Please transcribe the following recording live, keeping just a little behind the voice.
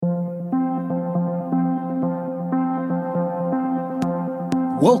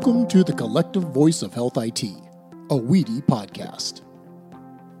Welcome to the Collective Voice of Health IT, a WEDI podcast.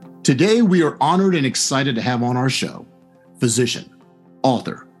 Today, we are honored and excited to have on our show physician,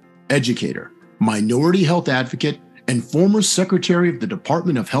 author, educator, minority health advocate, and former Secretary of the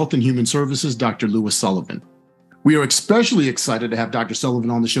Department of Health and Human Services, Dr. Sullivan. We are especially excited to have Dr.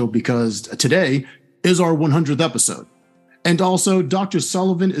 Sullivan on the show because today is our 100th episode. And also, Dr.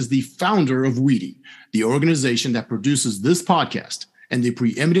 Sullivan is the founder of WEDI, the organization that produces this podcast and the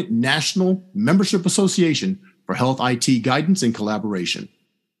preeminent National Membership Association for Health IT Guidance and Collaboration.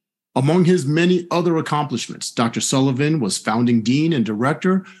 Among his many other accomplishments, Dr. Sullivan was founding dean and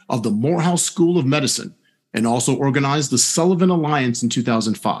director of the Morehouse School of Medicine and also organized the Sullivan Alliance in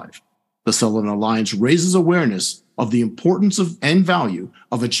 2005. The Sullivan Alliance raises awareness of the importance of and value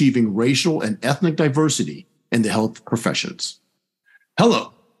of achieving racial and ethnic diversity in the health professions.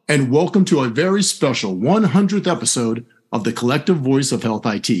 Hello, and welcome to a very special 100th episode of the Collective Voice of Health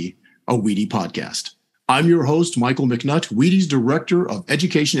IT, a WEDI podcast. I'm your host, Michael McNutt, WEDI's Director of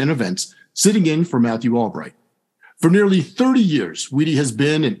Education and Events, sitting in for Matthew Albright. For nearly 30 years, WEDI has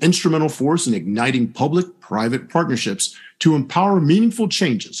been an instrumental force in igniting public-private partnerships to empower meaningful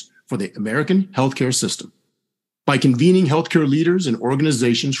changes for the American healthcare system. By convening healthcare leaders and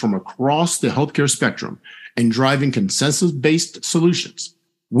organizations from across the healthcare spectrum and driving consensus-based solutions,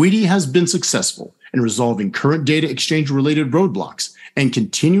 WEDI has been successful in resolving current data exchange-related roadblocks and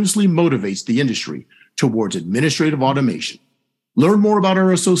continuously motivates the industry towards administrative automation. Learn more about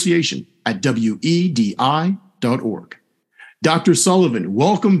our association at wedi.org. Dr. Sullivan,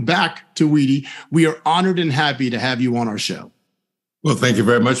 welcome back to WEDI. We are honored and happy to have you on our show. Well, thank you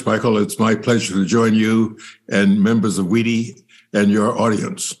very much, Michael. It's my pleasure to join you and members of WEDI and your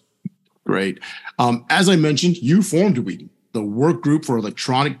audience. Great. As I mentioned, you formed WEDI, the Work Group for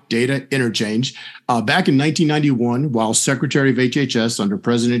Electronic Data Interchange, back in 1991 while Secretary of HHS under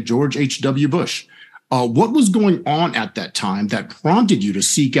President George H.W. Bush. What was going on at that time that prompted you to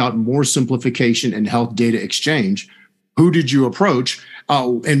seek out more simplification in health data exchange? Who did you approach?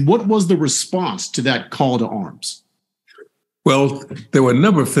 And what was the response to that call to arms? Well, there were a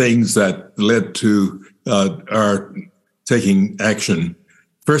number of things that led to our taking action.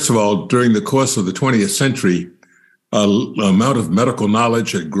 First of all, during the course of the 20th century, the amount of medical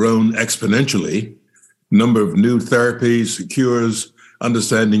knowledge had grown exponentially. Number of new therapies, cures,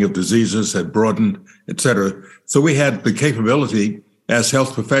 understanding of diseases had broadened, et cetera. So we had the capability as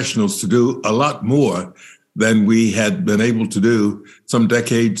health professionals to do a lot more than we had been able to do some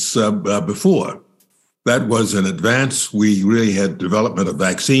decades before. That was an advance. We really had development of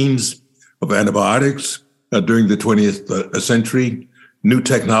vaccines, of antibiotics during the 20th century, new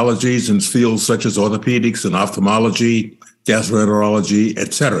technologies in fields such as orthopedics and ophthalmology, gastroenterology,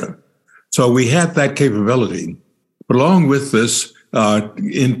 et cetera. So we had that capability. But along with this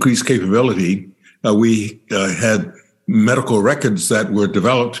increased capability, we had medical records that were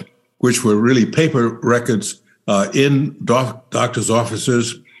developed, which were really paper records in doctors'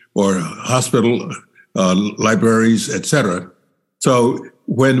 offices or hospital libraries, et cetera. So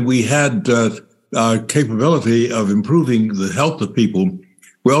when we had capability of improving the health of people,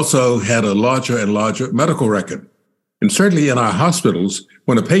 we also had a larger and larger medical record. And certainly in our hospitals,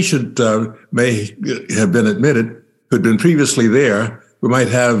 when a patient may have been admitted, who had been previously there, we might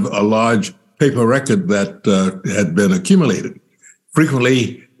have a large paper record that had been accumulated.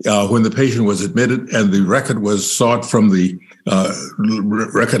 Frequently, when the patient was admitted and the record was sought from the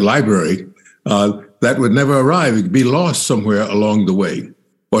record library, that would never arrive. It could be lost somewhere along the way,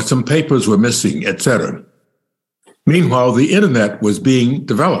 or some papers were missing, et cetera. Meanwhile, the internet was being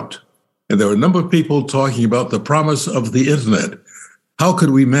developed, and there were a number of people talking about the promise of the internet. How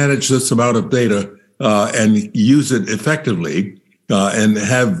could we manage this amount of data and use it effectively and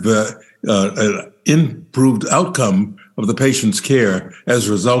have an improved outcome of the patient's care as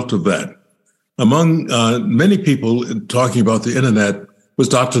a result of that? Among many people talking about the internet was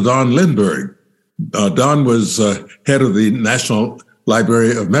Dr. Don Lindbergh. Don was head of the National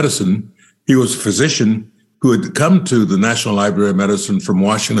Library of Medicine. He was a physician who had come to the National Library of Medicine from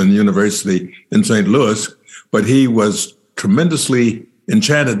Washington University in St. Louis, but he was tremendously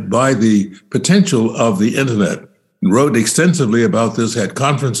enchanted by the potential of the internet, wrote extensively about this, had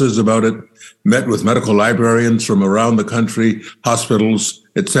conferences about it, met with medical librarians from around the country, hospitals,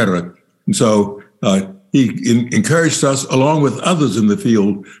 et cetera. And so he encouraged us, along with others in the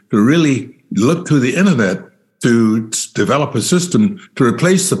field, to really look to the internet to develop a system to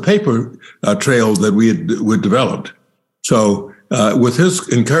replace the paper trail that we had developed. So with his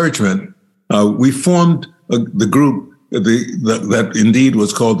encouragement, we formed the group that indeed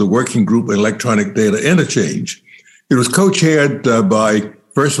was called the Working Group Electronic Data Interchange. It was co-chaired by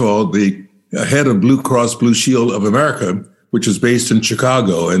first of all, the head of Blue Cross Blue Shield of America, which is based in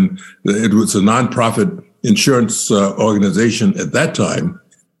Chicago, and it was a nonprofit insurance organization at that time.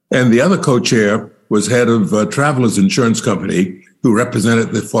 And the other co-chair was head of Travelers Insurance Company, who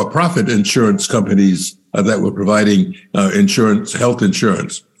represented the for-profit insurance companies that were providing insurance, health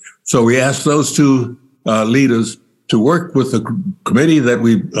insurance. So we asked those two leaders to work with the committee that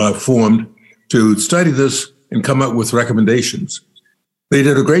we formed to study this and come up with recommendations. They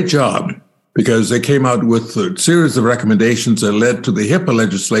did a great job because they came out with a series of recommendations that led to the HIPAA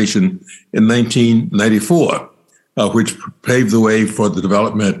legislation in 1994, which paved the way for the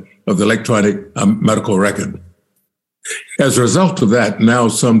development of the electronic medical record. As a result of that, now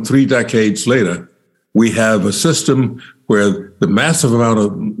some 3 decades later, we have a system where the massive amount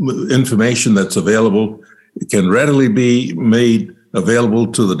of information that's available can readily be made available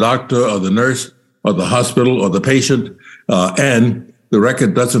to the doctor or the nurse or the hospital or the patient, and the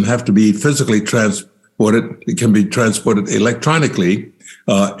record doesn't have to be physically transported. It can be transported electronically,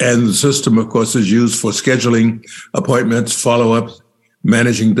 and the system, of course, is used for scheduling appointments, follow-ups,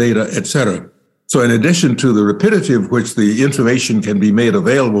 managing data, etc. So in addition to the rapidity of which the information can be made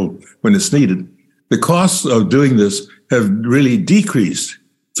available when it's needed, the costs of doing this have really decreased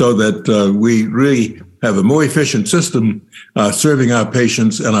so that we really have a more efficient system serving our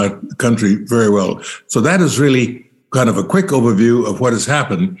patients and our country very well. So that is really kind of a quick overview of what has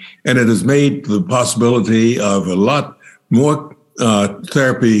happened, and it has made the possibility of a lot more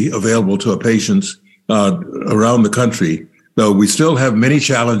therapy available to our patients around the country, though we still have many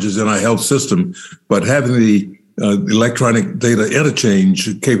challenges in our health system, but having the electronic data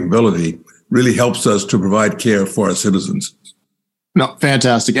interchange capability really helps us to provide care for our citizens. No,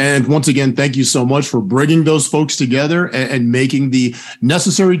 fantastic. And once again, thank you so much for bringing those folks together and making the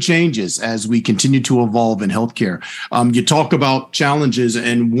necessary changes as we continue to evolve in healthcare. You talk about challenges,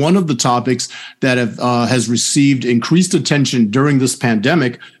 and one of the topics that has received increased attention during this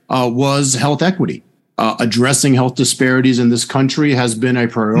pandemic was health equity. Addressing health disparities in this country has been a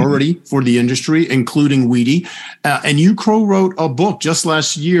priority for the industry, including WEDI. And you co-wrote a book just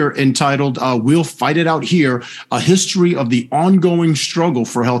last year entitled We'll Fight It Out Here, A History of the Ongoing Struggle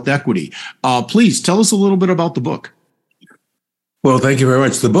for Health Equity. Please tell us a little bit about the book. Well, thank you very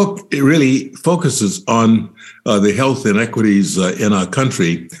much. The book, it really focuses on the health inequities in our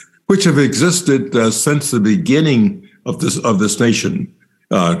country, which have existed since the beginning of this nation.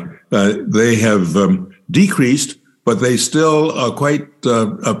 They have decreased, but they still are quite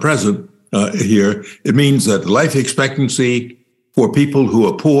present here. It means that life expectancy for people who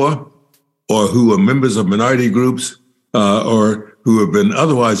are poor or who are members of minority groups or who have been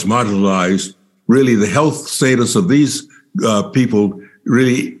otherwise marginalized, really the health status of these people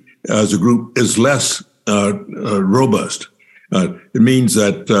really as a group is less robust. It means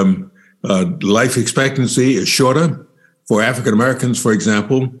that life expectancy is shorter. For African Americans, for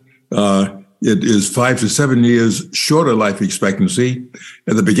example, it is 5 to 7 years shorter life expectancy.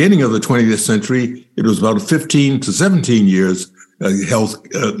 At the beginning of the 20th century, it was about 15 to 17 years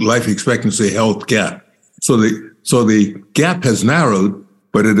life expectancy health gap. So the gap has narrowed,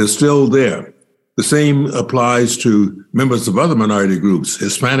 but it is still there. The same applies to members of other minority groups,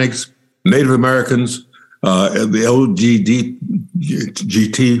 Hispanics, Native Americans, the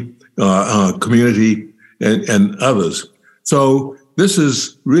LGBT community, and others. So this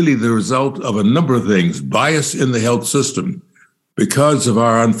is really the result of a number of things. Bias in the health system because of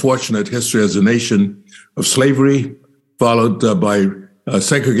our unfortunate history as a nation of slavery, followed by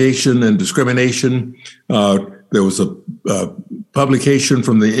segregation and discrimination. There was a publication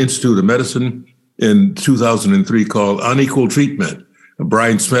from the Institute of Medicine in 2003 called Unequal Treatment.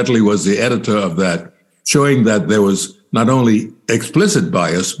 Brian Smedley was the editor of that, showing that there was not only explicit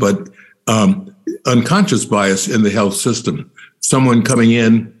bias, but unconscious bias in the health system. Someone coming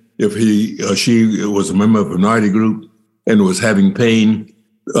in, if he or she was a member of a minority group and was having pain,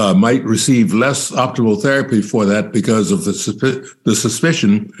 might receive less optimal therapy for that because of the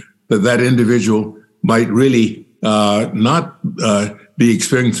suspicion that that individual might really not be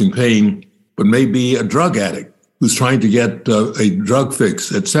experiencing pain, but may be a drug addict who's trying to get a drug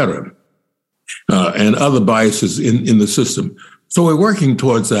fix, et cetera, and other biases in the system. So we're working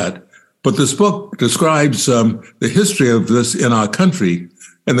towards that. But this book describes the history of this in our country.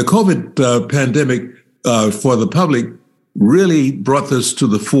 And the COVID pandemic for the public really brought this to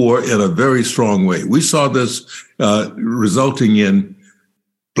the fore in a very strong way. We saw this resulting in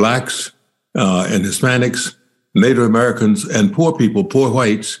Blacks and Hispanics, Native Americans, and poor people, poor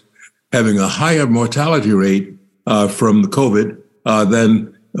whites, having a higher mortality rate from the COVID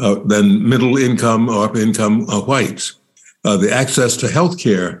than middle income or upper income whites. the access to health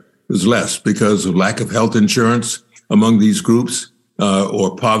care is less because of lack of health insurance among these groups,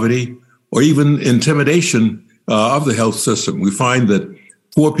 or poverty, or even intimidation of the health system. We find that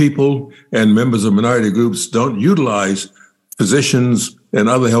poor people and members of minority groups don't utilize physicians and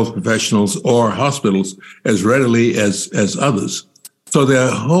other health professionals or hospitals as readily as others. So there are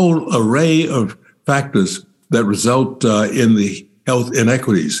a whole array of factors that result in the health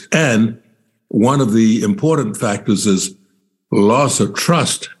inequities. And one of the important factors is loss of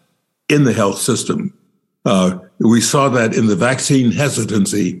trust in the health system. We saw that in the vaccine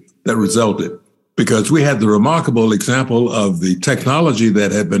hesitancy that resulted, because we had the remarkable example of the technology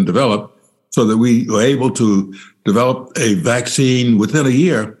that had been developed so that we were able to develop a vaccine within a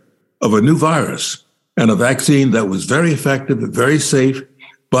year of a new virus, and a vaccine that was very effective, very safe,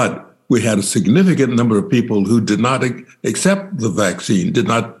 but we had a significant number of people who did not accept the vaccine, did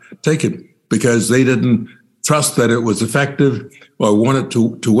not take it, because they didn't trust that it was effective or wanted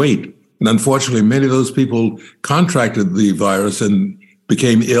to wait. And unfortunately, many of those people contracted the virus and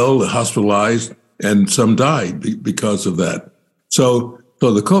became ill, hospitalized, and some died because of that. So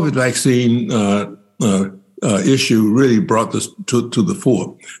the COVID vaccine issue really brought this to the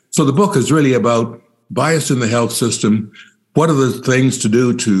fore. So the book is really about bias in the health system. What are the things to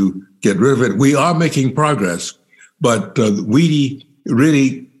do to get rid of it? We are making progress, but WEDI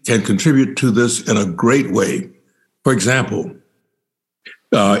really can contribute to this in a great way. For example,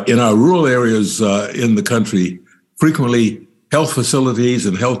 in our rural areas in the country, frequently health facilities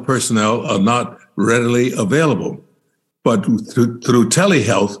and health personnel are not readily available. But through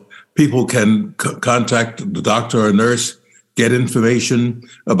telehealth, people can contact the doctor or nurse, get information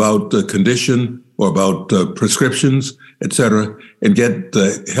about the condition or about prescriptions, et cetera, and get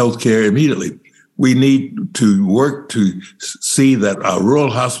health care immediately. We need to work to see that our rural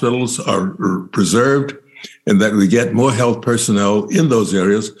hospitals are preserved and that we get more health personnel in those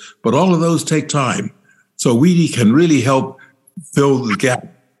areas, but all of those take time. So WEDI can really help fill the gap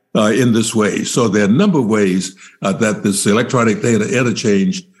in this way. So there are a number of ways that this electronic data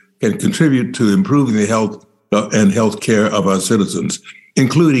interchange can contribute to improving the health and health care of our citizens,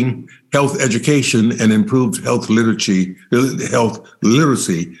 including health education and improved health literacy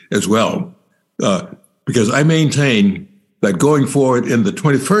as well. Because I maintain that going forward in the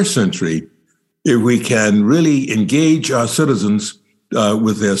 21st century, if we can really engage our citizens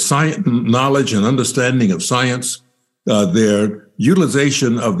with their science knowledge and understanding of science, their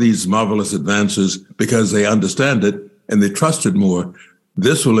utilization of these marvelous advances because they understand it and they trust it more,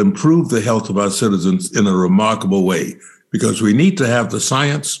 this will improve the health of our citizens in a remarkable way, because we need to have the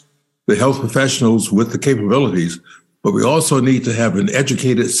science, the health professionals with the capabilities, but we also need to have an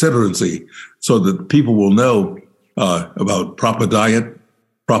educated citizenry so that people will know about proper diet,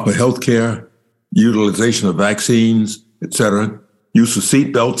 proper health care, utilization of vaccines, et cetera, use of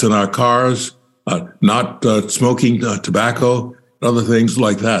seat belts in our cars, not smoking tobacco, other things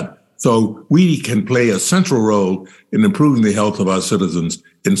like that. So we can play a central role in improving the health of our citizens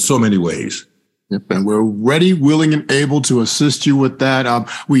in so many ways. Yep, and we're ready, willing, and able to assist you with that.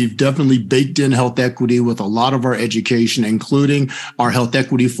 We've definitely baked in health equity with a lot of our education, including our health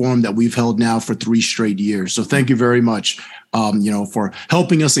equity forum that we've held now for 3 straight years. So thank you very much, for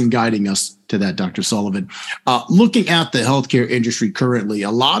helping us and guiding us to that, Dr. Sullivan. Looking at the healthcare industry currently,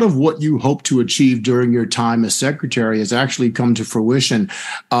 a lot of what you hope to achieve during your time as secretary has actually come to fruition.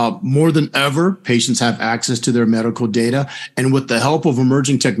 More than ever, patients have access to their medical data, and with the help of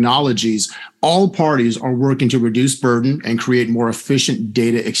emerging technologies, all parties are working to reduce burden and create more efficient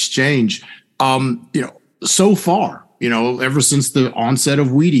data exchange. So far, ever since the onset of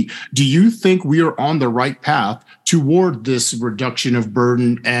WEDI, do you think we are on the right path toward this reduction of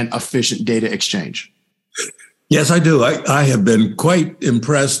burden and efficient data exchange? Yes, I do. I have been quite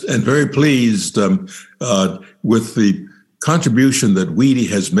impressed and very pleased with the contribution that WEDI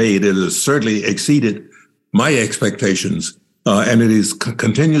has made. It has certainly exceeded my expectations, and it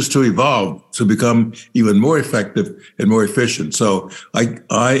continues to evolve to become even more effective and more efficient. So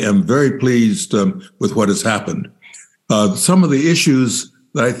I am very pleased with what has happened. Some of the issues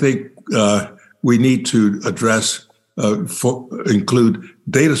that I think we need to address include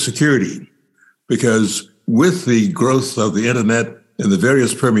data security, because with the growth of the internet and the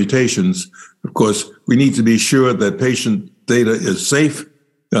various permutations, of course, we need to be sure that patient data is safe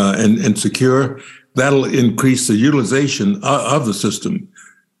and secure. That'll increase the utilization of the system.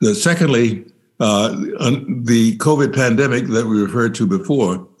 Secondly, the COVID pandemic that we referred to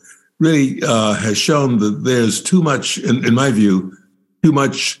before really has shown that there's too much, in my view, too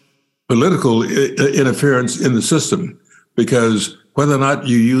much political interference in the system, because whether or not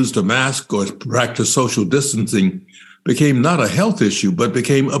you used a mask or practiced social distancing became not a health issue, but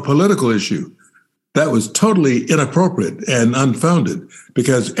became a political issue. That was totally inappropriate and unfounded,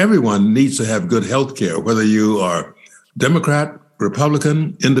 because everyone needs to have good health care, whether you are Democrat,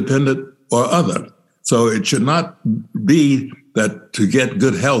 Republican, independent, or other. So it should not be that to get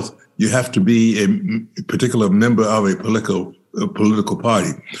good health, you have to be a particular member of a political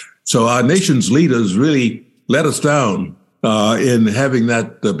party. So our nation's leaders really let us down in having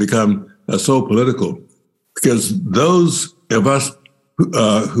that become so political, because those of us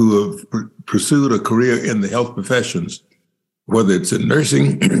who have pursued a career in the health professions, whether it's in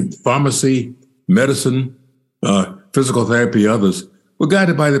nursing, pharmacy, medicine, physical therapy, others, were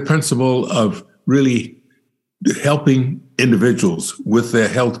guided by the principle of really helping individuals with their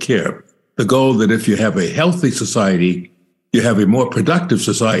health care. The goal that if you have a healthy society, you have a more productive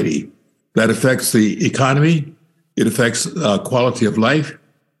society that affects the economy, it affects quality of life,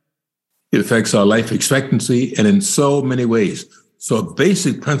 it affects our life expectancy, and in so many ways. So a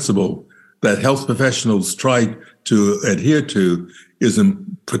basic principle that health professionals try to adhere to is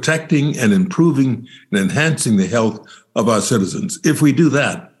in protecting and improving and enhancing the health of our citizens. If we do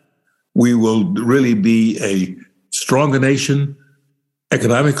that, we will really be a stronger nation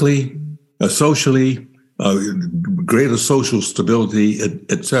economically, socially, greater social stability,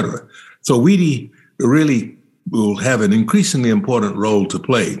 et cetera. So WEDI really will have an increasingly important role to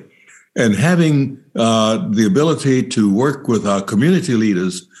play. And having the ability to work with our community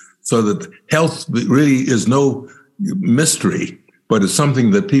leaders so that health really is no mystery, but it's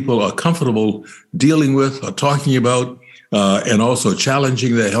something that people are comfortable dealing with or talking about, and also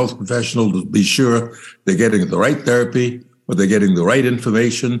challenging their health professional to be sure they're getting the right therapy, or they're getting the right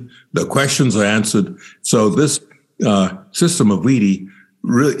information, the questions are answered. So this system of WEDI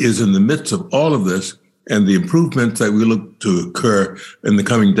really is in the midst of all of this, and the improvements that we look to occur in the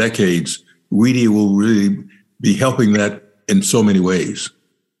coming decades, WEDI will really be helping that in so many ways.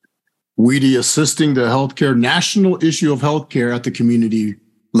 WEDI assisting the healthcare, national issue of healthcare at the community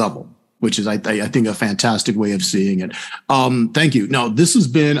level, which is, I think, a fantastic way of seeing it. Thank you. Now, this has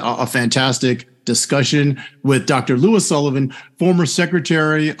been a fantastic discussion with Dr. Louis Sullivan, former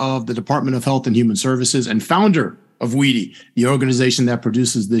Secretary of the Department of Health and Human Services and founder of WEDI, the organization that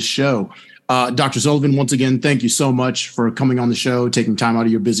produces this show. Dr. Sullivan, once again, thank you so much for coming on the show, taking time out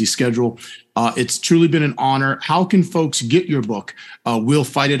of your busy schedule. It's truly been an honor. How can folks get your book, We'll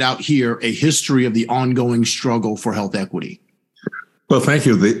Fight It Out Here, A History of the Ongoing Struggle for Health Equity? Well, thank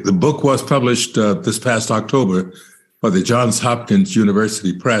you. The book was published this past October by the Johns Hopkins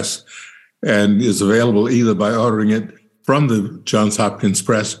University Press and is available either by ordering it from the Johns Hopkins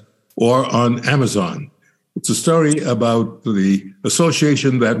Press or on Amazon. It's a story about the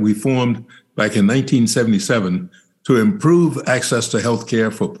association that we formed back in 1977 to improve access to health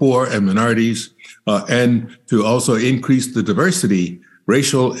care for poor and minorities, and to also increase the diversity,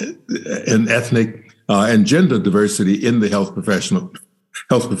 racial and ethnic and gender diversity in the health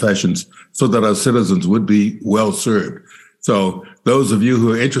professions, so that our citizens would be well served. So those of you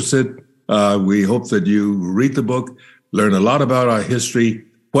who are interested, we hope that you read the book, learn a lot about our history,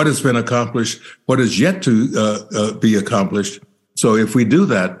 what has been accomplished, what is yet to be accomplished. So if we do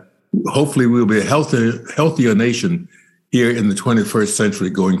that, hopefully we'll be a healthier nation here in the 21st century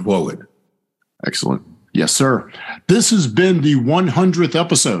going forward. Excellent. Yes, sir. This has been the 100th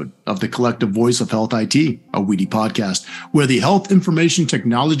episode of the Collective Voice of Health IT, a WEDI podcast, where the health information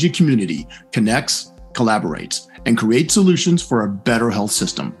technology community connects, collaborates, and creates solutions for a better health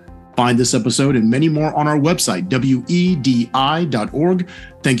system. Find this episode and many more on our website, WEDI.org.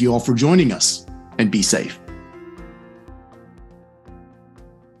 Thank you all for joining us, and be safe.